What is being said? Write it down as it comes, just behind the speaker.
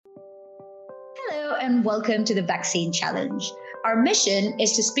Hello and welcome to the Vaccine Challenge. Our mission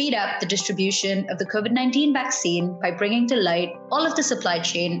is to speed up the distribution of the COVID-19 vaccine by bringing to light all of the supply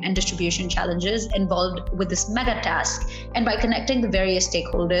chain and distribution challenges involved with this mega task and by connecting the various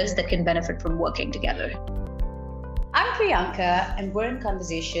stakeholders that can benefit from working together. I'm Priyanka and we're in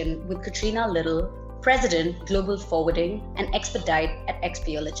conversation with Katrina Liddell, President, Global Forwarding and Expedite at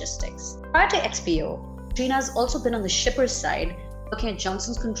XPO Logistics. Prior to XPO, Katrina has also been on the shipper's side working at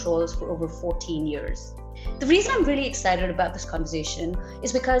Johnson's Controls for over 14 years. The reason I'm really excited about this conversation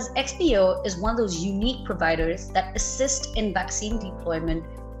is because XPO is one of those unique providers that assist in vaccine deployment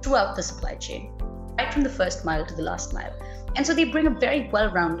throughout the supply chain, right from the first mile to the last mile. And so they bring a very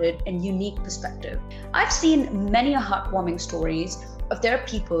well-rounded and unique perspective. I've seen many heartwarming stories of their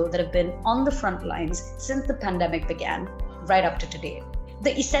people that have been on the front lines since the pandemic began, right up to today.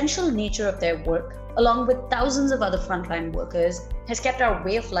 The essential nature of their work, along with thousands of other frontline workers, has kept our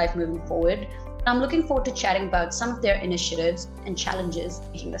way of life moving forward. And I'm looking forward to chatting about some of their initiatives and challenges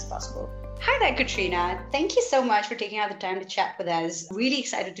making this possible. Hi there, Katrina. Thank you so much for taking out the time to chat with us. Really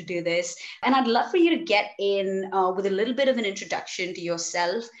excited to do this. And I'd love for you to get in with a little bit of an introduction to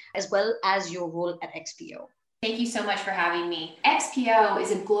yourself, as well as your role at XPO. Thank you so much for having me. XPO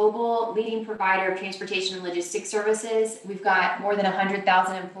is a global leading provider of transportation and logistics services. We've got more than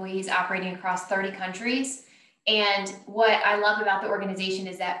 100,000 employees operating across 30 countries. And what I love about the organization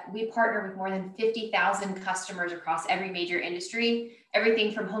is that we partner with more than 50,000 customers across every major industry,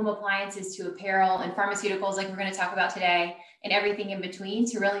 everything from home appliances to apparel and pharmaceuticals like we're going to talk about today, and everything in between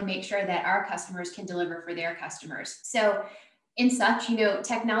to really make sure that our customers can deliver for their customers. So in such,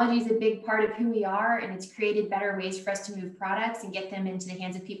 technology is a big part of who we are, and it's created better ways for us to move products and get them into the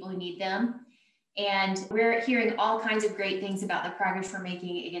hands of people who need them. And we're hearing all kinds of great things about the progress we're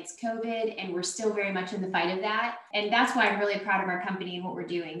making against COVID, and we're still very much in the fight of that. And that's why I'm really proud of our company and what we're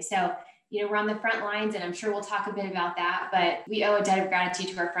doing. So, we're on the front lines, and I'm sure we'll talk a bit about that, but we owe a debt of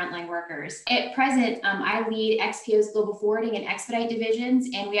gratitude to our frontline workers. At present, I lead XPO's Global Forwarding and Expedite divisions,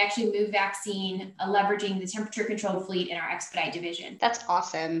 and we actually move vaccine leveraging the temperature-controlled fleet in our Expedite division. That's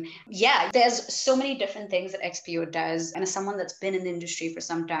awesome. Yeah, there's so many different things that XPO does, and as someone that's been in the industry for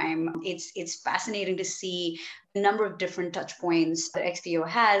some time, it's fascinating to see a number of different touch points that XPO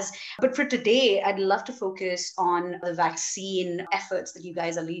has. But for today, I'd love to focus on the vaccine efforts that you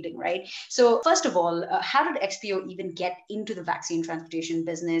guys are leading, right? So first of all, how did XPO even get into the vaccine transportation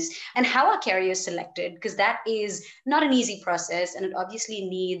business, and how are carriers selected? Because that is not an easy process, and it obviously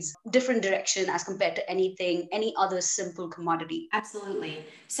needs different direction as compared to any other simple commodity. Absolutely.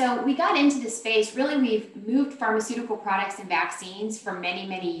 So we got into this space, really we've moved pharmaceutical products and vaccines for many,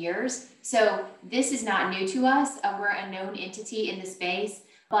 many years. So this is not new to us. We're a known entity in the space,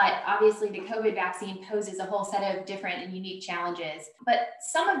 but obviously the COVID vaccine poses a whole set of different and unique challenges. But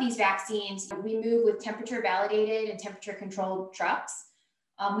some of these vaccines, we move with temperature validated and temperature controlled trucks.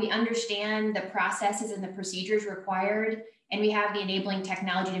 We understand the processes and the procedures required, and we have the enabling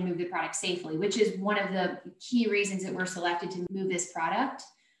technology to move the product safely, which is one of the key reasons that we're selected to move this product.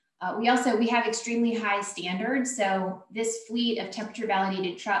 We have extremely high standards. So this fleet of temperature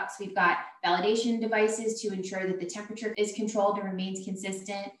validated trucks, we've got validation devices to ensure that the temperature is controlled and remains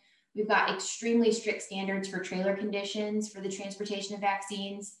consistent. We've got extremely strict standards for trailer conditions for the transportation of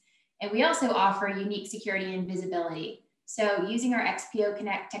vaccines. And we also offer unique security and visibility. So using our XPO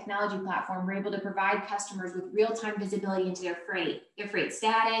Connect technology platform, we're able to provide customers with real-time visibility into their freight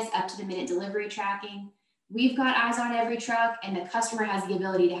status, up to the minute delivery tracking. We've got eyes on every truck, and the customer has the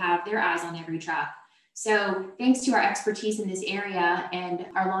ability to have their eyes on every truck. So thanks to our expertise in this area and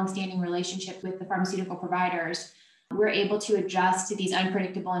our longstanding relationship with the pharmaceutical providers, we're able to adjust to these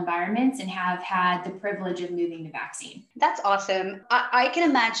unpredictable environments and have had the privilege of moving the vaccine. That's awesome. I can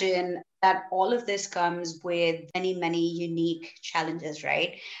imagine that all of this comes with many, many unique challenges,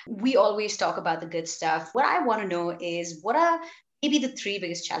 right? We always talk about the good stuff. What I want to know is, what are maybe the three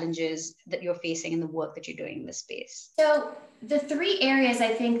biggest challenges that you're facing in the work that you're doing in this space? So the three areas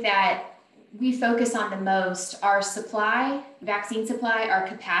I think that we focus on the most are supply, vaccine supply, our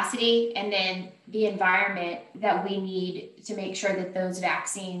capacity, and then the environment that we need to make sure that those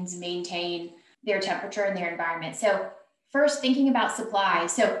vaccines maintain their temperature and their environment. So first, thinking about supply.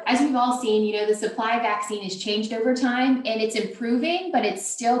 So as we've all seen, the supply of vaccine has changed over time, and it's improving, but it's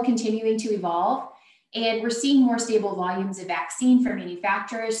still continuing to evolve. And we're seeing more stable volumes of vaccine from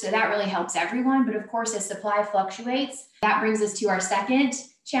manufacturers. So that really helps everyone. But of course, as supply fluctuates, that brings us to our second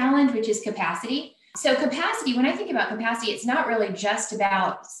challenge, which is capacity. So capacity, when I think about capacity, it's not really just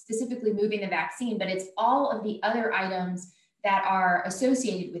about specifically moving the vaccine, but it's all of the other items that are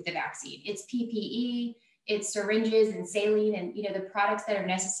associated with the vaccine. It's PPE, it's syringes and saline and, the products that are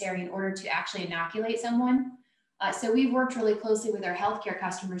necessary in order to actually inoculate someone. So we've worked really closely with our healthcare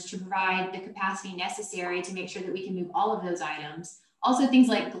customers to provide the capacity necessary to make sure that we can move all of those items. Also things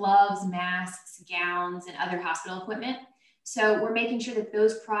like gloves, masks, gowns, and other hospital equipment. So we're making sure that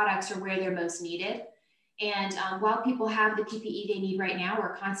those products are where they're most needed. And while people have the PPE they need right now,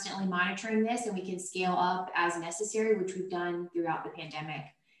 we're constantly monitoring this and we can scale up as necessary, which we've done throughout the pandemic.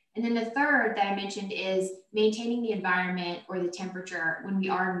 And then the third that I mentioned is maintaining the environment or the temperature when we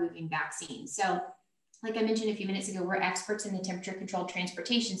are moving vaccines. So like I mentioned a few minutes ago, we're experts in the temperature controlled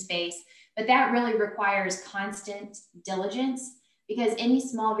transportation space, but that really requires constant diligence because any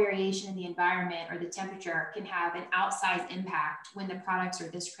small variation in the environment or the temperature can have an outsized impact when the products are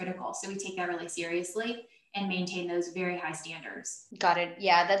this critical. So we take that really seriously and maintain those very high standards. Got it.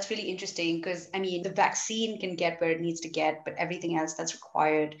 Yeah, that's really interesting because the vaccine can get where it needs to get, but everything else that's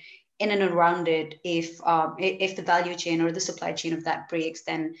required in and around it, if the value chain or the supply chain of that breaks,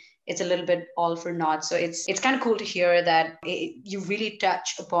 then it's a little bit all for naught. So it's kind of cool to hear that you really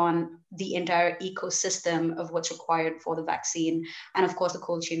touch upon the entire ecosystem of what's required for the vaccine. And of course, the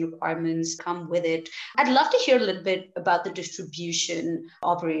cold chain requirements come with it. I'd love to hear a little bit about the distribution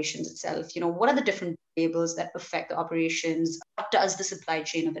operations itself. What are the different variables that affect the operations? What does the supply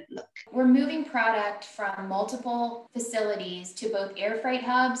chain of it look? We're moving product from multiple facilities to both air freight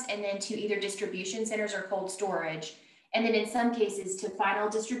hubs and then to either distribution centers or cold storage. And then in some cases to final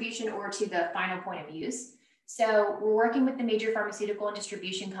distribution or to the final point of use. So we're working with the major pharmaceutical and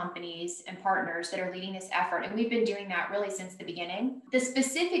distribution companies and partners that are leading this effort. And we've been doing that really since the beginning. The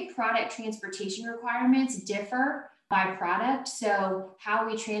specific product transportation requirements differ by product. So how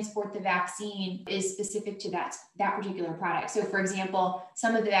we transport the vaccine is specific to that particular product. So for example,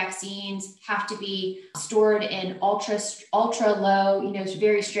 some of the vaccines have to be stored in ultra low,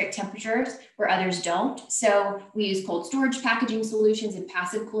 very strict temperatures where others don't. So we use cold storage packaging solutions and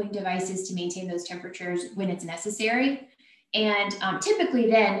passive cooling devices to maintain those temperatures when it's necessary. And typically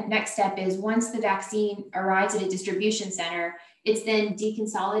then next step is once the vaccine arrives at a distribution center, it's then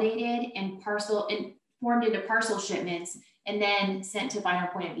deconsolidated and formed into parcel shipments and then sent to final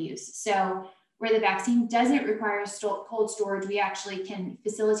point of use. So where the vaccine doesn't require cold storage, we actually can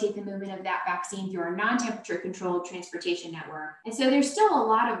facilitate the movement of that vaccine through our non-temperature controlled transportation network. And so there's still a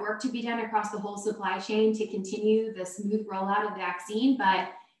lot of work to be done across the whole supply chain to continue the smooth rollout of the vaccine, but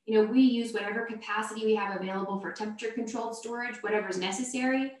we use whatever capacity we have available for temperature controlled storage, whatever's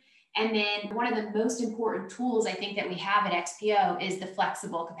necessary. And then one of the most important tools I think that we have at XPO is the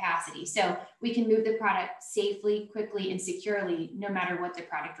flexible capacity. So we can move the product safely, quickly, and securely, no matter what the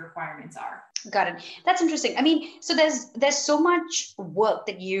product requirements are. Got it. That's interesting. So there's so much work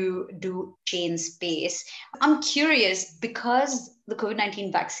that you do chain space. I'm curious, because the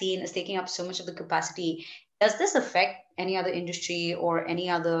COVID-19 vaccine is taking up so much of the capacity, does this affect any other industry or any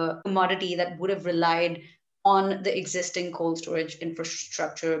other commodity that would have relied on the existing cold storage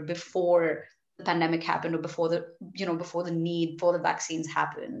infrastructure before the pandemic happened or before the need for the vaccines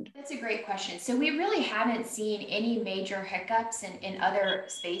happened? That's a great question. So we really haven't seen any major hiccups in other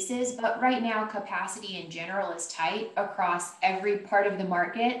spaces, but right now capacity in general is tight across every part of the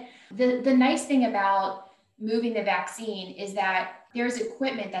market. The nice thing about moving the vaccine is that there's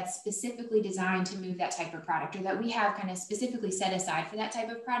equipment that's specifically designed to move that type of product, or that we have kind of specifically set aside for that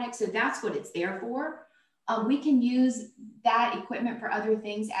type of product. So that's what it's there for. We can use that equipment for other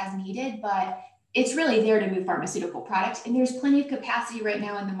things as needed, but it's really there to move pharmaceutical products. And there's plenty of capacity right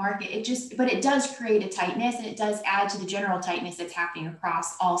now in the market. But it does create a tightness, and it does add to the general tightness that's happening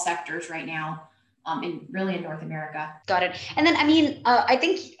across all sectors right now, in North America. Got it. And then, I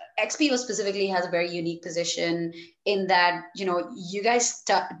think XPO specifically has a very unique position in that, you guys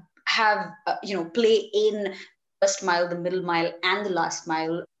have, play in first mile, the middle mile, and the last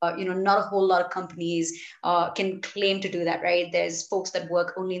mile. Not a whole lot of companies can claim to do that, right? There's folks that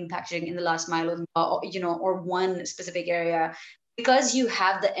work only in packaging in the last mile, or one specific area. Because you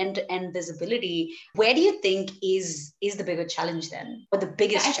have the end-to-end visibility, where do you think is the bigger challenge then, or the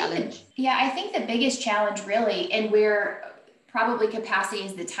biggest challenge? I think the biggest challenge really, and where probably capacity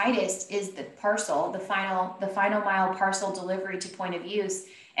is the tightest, is the parcel, the final mile parcel delivery to point of use.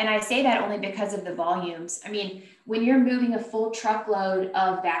 And I say that only because of the volumes. When you're moving a full truckload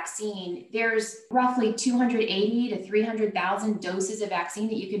of vaccine, there's roughly 280 to 300,000 doses of vaccine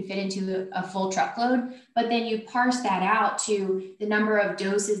that you can fit into a full truckload. But then you parse that out to the number of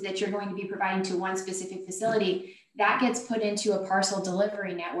doses that you're going to be providing to one specific facility. That gets put into a parcel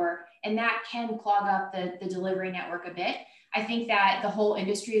delivery network, and that can clog up the delivery network a bit. I think that the whole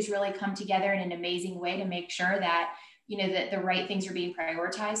industry has really come together in an amazing way to make sure that that the right things are being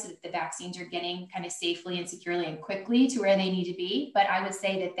prioritized so that the vaccines are getting kind of safely and securely and quickly to where they need to be. But I would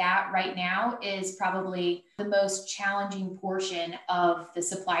say that right now is probably the most challenging portion of the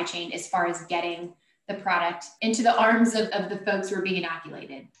supply chain as far as getting the product into the arms of the folks who are being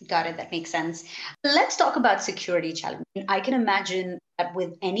inoculated. Got it. That makes sense. Let's talk about security challenges. I can imagine that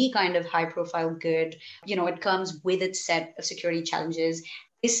with any kind of high profile good, it comes with its set of security challenges.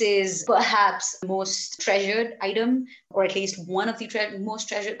 This is perhaps the most treasured item, or at least one of the most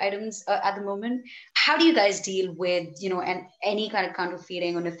treasured items at the moment. How do you guys deal with, any kind of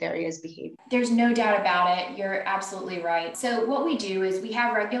counterfeiting or nefarious behavior? There's no doubt about it. You're absolutely right. So what we do is we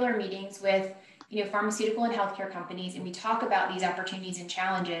have regular meetings with pharmaceutical and healthcare companies, and we talk about these opportunities and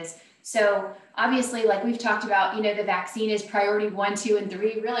challenges. So obviously, like we've talked about, the vaccine is priority 1, 2, and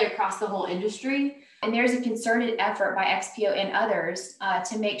 3, really across the whole industry. And there's a concerted effort by XPO and others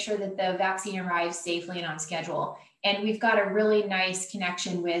to make sure that the vaccine arrives safely and on schedule. And we've got a really nice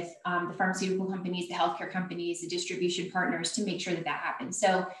connection with the pharmaceutical companies, the healthcare companies, the distribution partners to make sure that happens.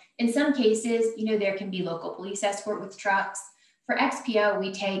 So in some cases, there can be local police escort with trucks. For XPO,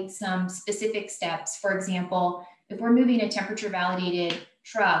 we take some specific steps. For example, if we're moving a temperature validated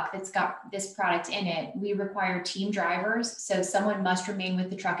truck that's got this product in it, we require team drivers. So someone must remain with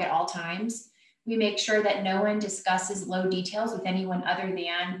the truck at all times. We make sure that no one discusses load details with anyone other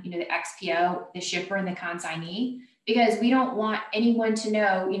than, the XPO, the shipper, and the consignee, because we don't want anyone to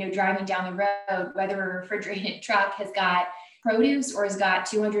know, driving down the road, whether a refrigerated truck has got produce or has got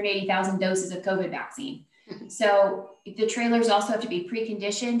 280,000 doses of COVID vaccine. So the trailers also have to be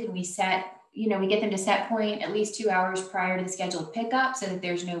preconditioned, and we get them to set point at least 2 hours prior to the scheduled pickup so that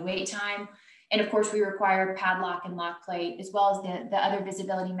there's no wait time. And of course, we require padlock and lock plate, as well as the other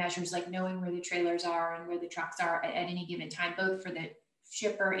visibility measures, like knowing where the trailers are and where the trucks are at any given time, both for the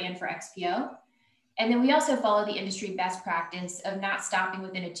shipper and for XPO. And then we also follow the industry best practice of not stopping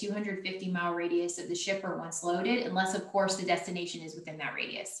within a 250-mile radius of the shipper once loaded, unless, of course, the destination is within that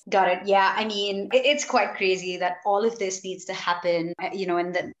radius. Got it. Yeah. I mean, it's quite crazy that all of this needs to happen,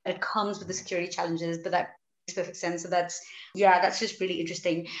 and that it comes with the security challenges, but that makes perfect sense. So that's just really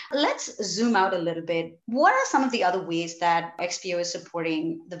interesting. Let's zoom out a little bit. What are some of the other ways that XPO is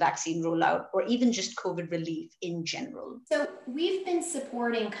supporting the vaccine rollout, or even just COVID relief in general? So we've been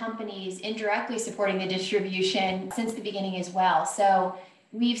supporting companies, indirectly supporting the distribution since the beginning as well. So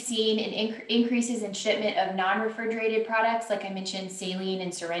we've seen increases in shipment of non-refrigerated products, like I mentioned, saline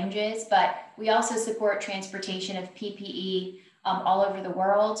and syringes, but we also support transportation of PPE all over the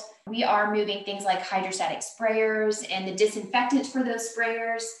world. We are moving things like hydrostatic sprayers and the disinfectants for those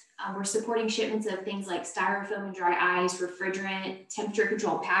sprayers. We're supporting shipments of things like styrofoam and dry ice, refrigerant, temperature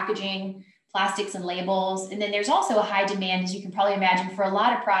controlled packaging, plastics and labels. And then there's also a high demand, as you can probably imagine, for a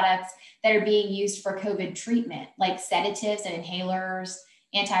lot of products that are being used for COVID treatment, like sedatives and inhalers,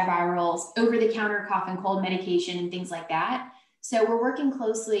 antivirals, over-the-counter cough and cold medication, and things like that. So we're working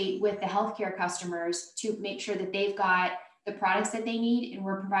closely with the healthcare customers to make sure that they've got the products that they need, and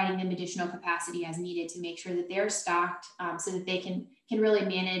we're providing them additional capacity as needed to make sure that they're stocked so that they can really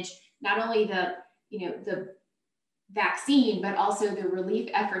manage not only the vaccine, but also the relief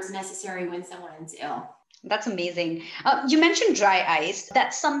efforts necessary when someone's ill. That's amazing. You mentioned dry ice.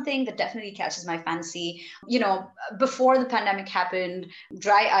 That's something that definitely catches my fancy. Before the pandemic happened,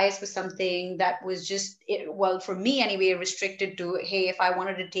 dry ice was something that was just, for me anyway, restricted to, hey, if I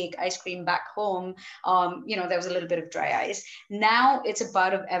wanted to take ice cream back home, there was a little bit of dry ice. Now it's a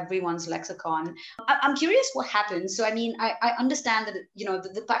part of everyone's lexicon. I'm curious what happens. So, I mean, I understand that,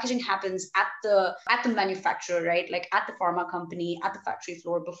 the packaging happens at the manufacturer, right? Like at the pharma company, at the factory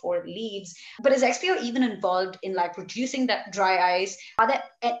floor before it leaves. But is XPO even involved in producing that dry ice? Are there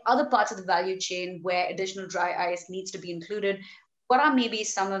other parts of the value chain where additional dry ice needs to be included? What are maybe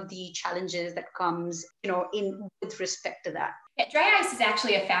some of the challenges that comes, in with respect to that? Yeah, dry ice is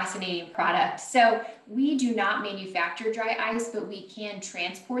actually a fascinating product. So we do not manufacture dry ice, but we can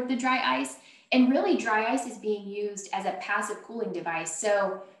transport the dry ice. And really, dry ice is being used as a passive cooling device.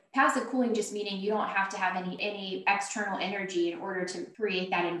 So passive cooling just meaning you don't have to have any external energy in order to create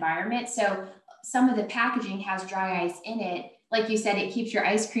that environment. So some of the packaging has dry ice in it. Like you said, it keeps your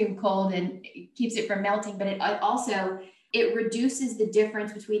ice cream cold and it keeps it from melting, but it reduces the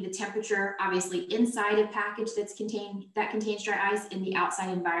difference between the temperature, obviously inside a package that contains dry ice in the outside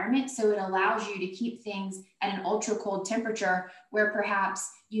environment. So it allows you to keep things at an ultra cold temperature where perhaps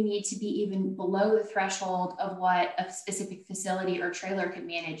you need to be even below the threshold of what a specific facility or trailer can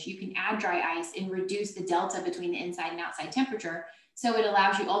manage. You can add dry ice and reduce the delta between the inside and outside temperature. So it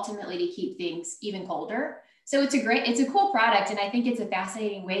allows you ultimately to keep things even colder. So it's a cool product. And I think it's a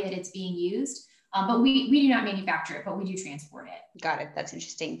fascinating way that it's being used. But we do not manufacture it, but we do transport it. Got it. That's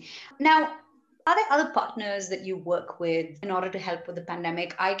interesting. Now, are there other partners that you work with in order to help with the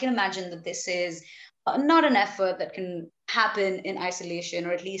pandemic? I can imagine that this is not an effort that can happen in isolation,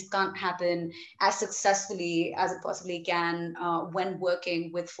 or at least can't happen as successfully as it possibly can when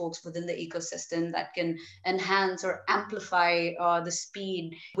working with folks within the ecosystem that can enhance or amplify the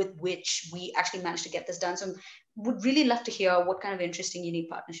speed with which we actually manage to get this done. So would really love to hear what kind of interesting, unique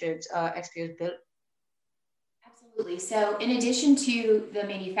partnerships XPO has built. Absolutely. So in addition to the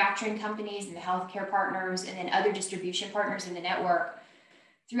manufacturing companies and the healthcare partners and then other distribution partners in the network,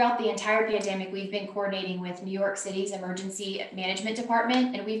 throughout the entire pandemic, we've been coordinating with New York City's Emergency Management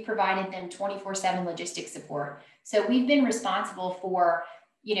Department, and we've provided them 24/7 logistics support. So we've been responsible for,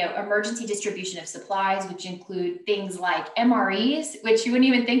 emergency distribution of supplies, which include things like MREs, which you wouldn't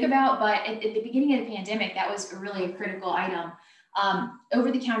even think about, but at the beginning of the pandemic, that was really a critical item.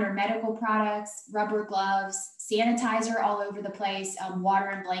 Over-the-counter medical products, rubber gloves, sanitizer all over the place, water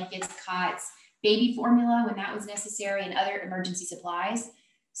and blankets, cots, baby formula when that was necessary, and other emergency supplies.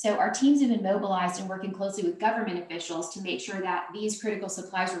 So our teams have been mobilized and working closely with government officials to make sure that these critical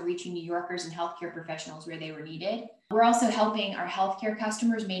supplies were reaching New Yorkers and healthcare professionals where they were needed. We're also helping our healthcare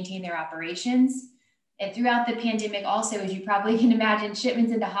customers maintain their operations. And throughout the pandemic also, as you probably can imagine,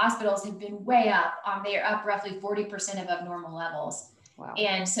 shipments into hospitals have been way up. They are up roughly 40% above normal levels. Wow.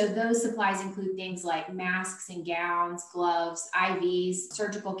 And so those supplies include things like masks and gowns, gloves, IVs,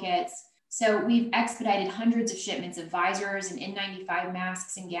 surgical kits. So we've expedited hundreds of shipments of visors and N95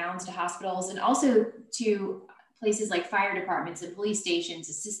 masks and gowns to hospitals, and also to places like fire departments and police stations,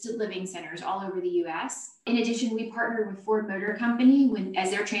 assisted living centers all over the US. In addition, we partnered with Ford Motor Company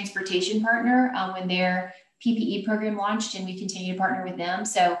as their transportation partner when their PPE program launched, and we continue to partner with them.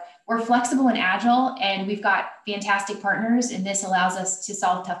 So we're flexible and agile, and we've got fantastic partners, and this allows us to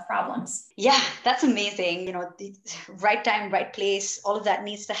solve tough problems. Yeah, that's amazing. The right time, right place, all of that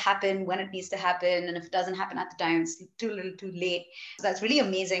needs to happen when it needs to happen. And if it doesn't happen at the time, it's too little too late. So that's really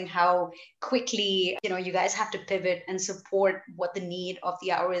amazing how quickly, you guys have to pivot and support what the need of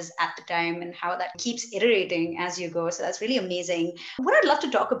the hour is at the time, and how that keeps iterating as you go. So that's really amazing. What I'd love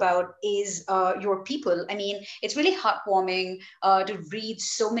to talk about is your people. I mean, it's really heartwarming to read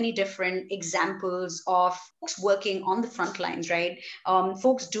so many different examples of folks working on the front lines, right?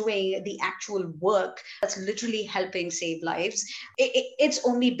 Folks doing the actual work that's literally helping save lives. It's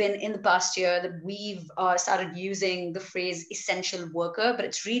only been in the past year that we've started using the phrase essential worker, but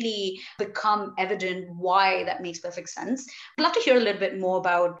it's really become evident why that makes perfect sense. I'd love to hear a little bit more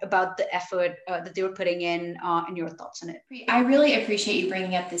about the effort that they were putting in and your thoughts on it. I really appreciate you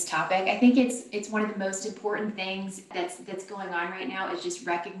bringing up this topic. I think it's one of the most important things that's going on right now is just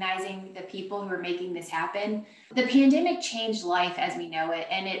recognizing the people who are making this happen. The pandemic changed life as we know it,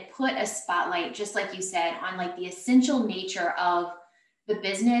 and it put a spotlight, just like you said, on the essential nature of the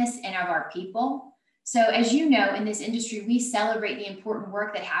business and of our people. So as you know, in this industry, we celebrate the important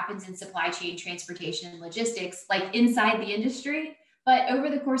work that happens in supply chain, transportation, and logistics, inside the industry. But over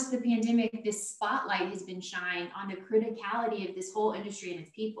the course of the pandemic, this spotlight has been shined on the criticality of this whole industry and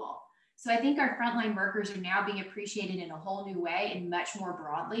its people. So I think our frontline workers are now being appreciated in a whole new way and much more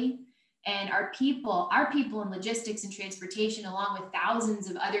broadly. And our people in logistics and transportation, along with thousands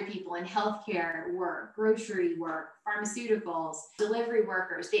of other people in healthcare work, grocery work, pharmaceuticals, delivery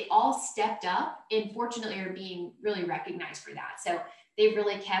workers, they all stepped up and fortunately are being really recognized for that. So they've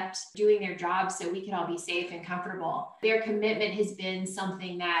really kept doing their jobs so we can all be safe and comfortable. Their commitment has been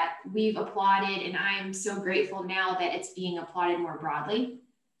something that we've applauded, and I am so grateful now that it's being applauded more broadly.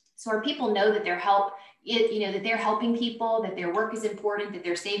 So our people know that that they're helping people, that their work is important, that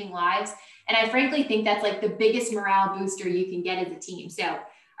they're saving lives. And I frankly think that's the biggest morale booster you can get as a team. So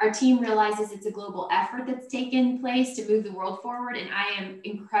our team realizes it's a global effort that's taken place to move the world forward. And I am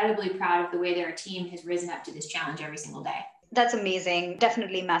incredibly proud of the way that our team has risen up to this challenge every single day. That's amazing.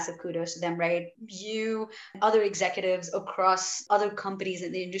 Definitely massive kudos to them, right? You, other executives across other companies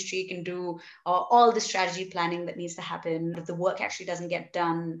in the industry can do all the strategy planning that needs to happen. If the work actually doesn't get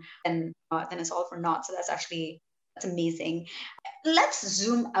done, then it's all for naught. So that's amazing. Let's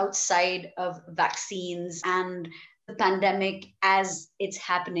zoom outside of vaccines and the pandemic as it's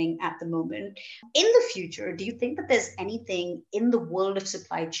happening at the moment. In the future, do you think that there's anything in the world of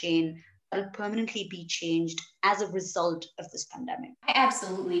supply chain that will permanently be changed as a result of this pandemic? I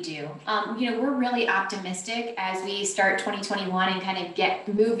absolutely do. We're really optimistic as we start 2021 and kind of get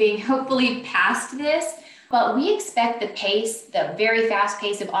moving, hopefully past this. But we expect the very fast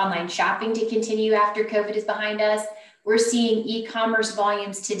pace of online shopping to continue after COVID is behind us. We're seeing e-commerce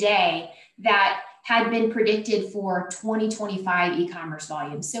volumes today that had been predicted for 2025 e-commerce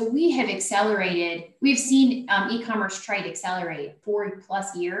volume. So we have accelerated. We've seen e-commerce trade accelerate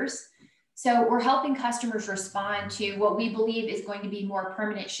 4+ years. So we're helping customers respond to what we believe is going to be more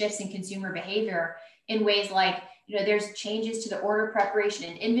permanent shifts in consumer behavior in ways like, there's changes to the order preparation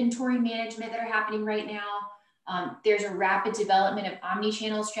and inventory management that are happening right now. There's a rapid development of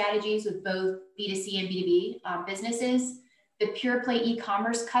omni-channel strategies with both B2C and B2B businesses. The pure play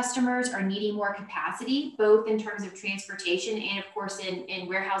e-commerce customers are needing more capacity, both in terms of transportation and of course in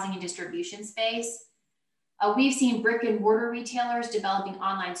warehousing and distribution space. We've seen brick and mortar retailers developing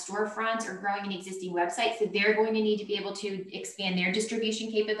online storefronts or growing an existing website. So they're going to need to be able to expand their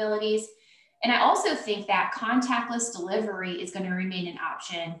distribution capabilities. And I also think that contactless delivery is going to remain an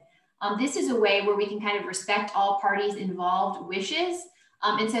option. This is a way where we can kind of respect all parties involved wishes.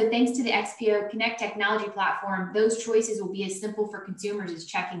 And so thanks to the XPO Connect technology platform, those choices will be as simple for consumers as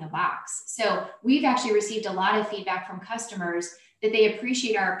checking a box. So we've actually received a lot of feedback from customers that they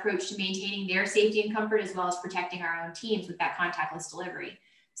appreciate our approach to maintaining their safety and comfort as well as protecting our own teams with that contactless delivery.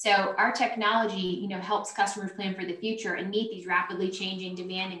 So our technology, helps customers plan for the future and meet these rapidly changing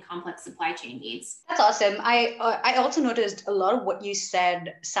demand and complex supply chain needs. That's awesome. I also noticed a lot of what you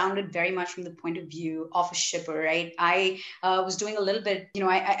said sounded very much from the point of view of a shipper, right? I was doing a little bit,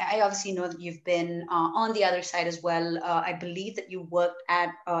 I obviously know that you've been on the other side as well. I believe that you worked at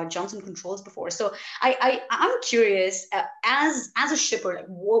Johnson Controls before. So I'm curious, as a shipper, like,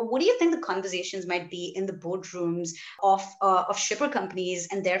 what do you think the conversations might be in the boardrooms of shipper companies,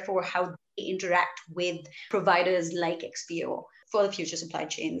 and therefore how they interact with providers like XPO for the future supply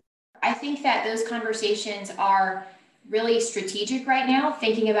chain? I think that those conversations are really strategic right now,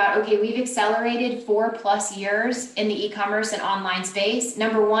 thinking about, okay, we've accelerated 4+ years in the e-commerce and online space.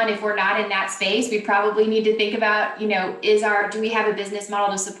 Number one, if we're not in that space, we probably need to think about, do we have a business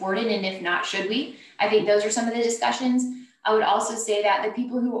model to support it? And if not, should we? I think those are some of the discussions. I would also say that the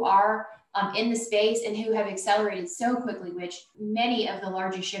people who are in the space and who have accelerated so quickly, which many of the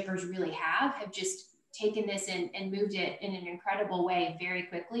largest shippers really have just taken this and moved it in an incredible way very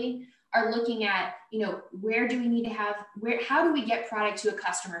quickly, are looking at, where do we need to how do we get product to a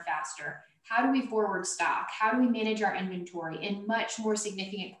customer faster? How do we forward stock? How do we manage our inventory in much more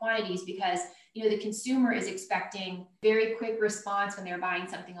significant quantities? Because, the consumer is expecting very quick response when they're buying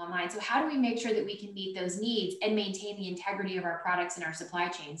something online. So how do we make sure that we can meet those needs and maintain the integrity of our products and our supply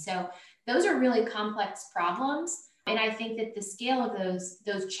chain? So those are really complex problems. And I think that the scale of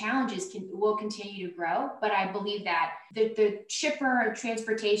those challenges will continue to grow. But I believe that the shipper,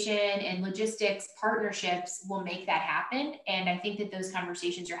 transportation, and logistics partnerships will make that happen. And I think that those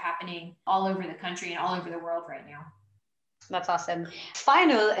conversations are happening all over the country and all over the world right now. That's awesome.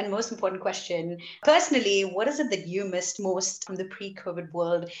 Final and most important question. Personally, what is it that you missed most from the pre-COVID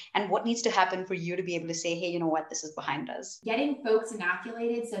world, and what needs to happen for you to be able to say, hey, you know what, this is behind us? Getting folks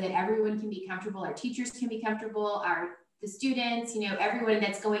inoculated so that everyone can be comfortable, our teachers can be comfortable, the students, everyone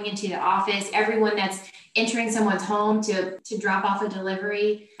that's going into the office, everyone that's entering someone's home to drop off a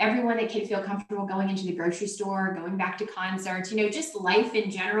delivery, everyone that can feel comfortable going into the grocery store, going back to concerts, just life in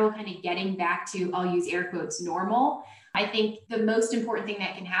general, kind of getting back to, I'll use air quotes, normal. I think the most important thing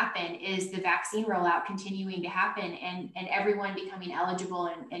that can happen is the vaccine rollout continuing to happen and everyone becoming eligible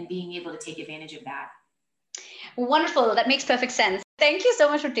and being able to take advantage of that. Wonderful. That makes perfect sense. Thank you so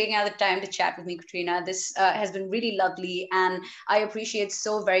much for taking out the time to chat with me, Katrina. This has been really lovely, and I appreciate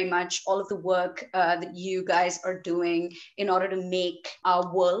so very much all of the work that you guys are doing in order to make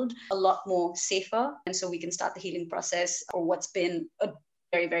our world a lot more safer, and so we can start the healing process for what's been a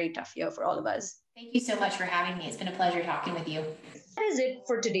very, very tough year for all of us. Thank you so much for having me. It's been a pleasure talking with you. That is it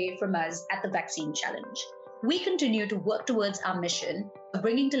for today from us at the Vaccine Challenge. We continue to work towards our mission of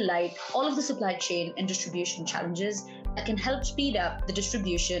bringing to light all of the supply chain and distribution challenges that can help speed up the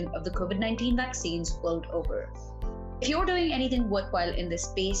distribution of the COVID-19 vaccines world over. If you're doing anything worthwhile in this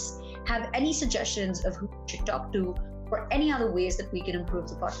space, have any suggestions of who we should talk to, or any other ways that we can improve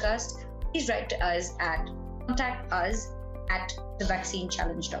the podcast, please write to us at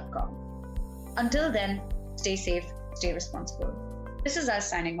contactus@thevaccinechallenge.com. Until then, stay safe, stay responsible. This is us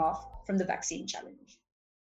signing off from the Vaccine Challenge.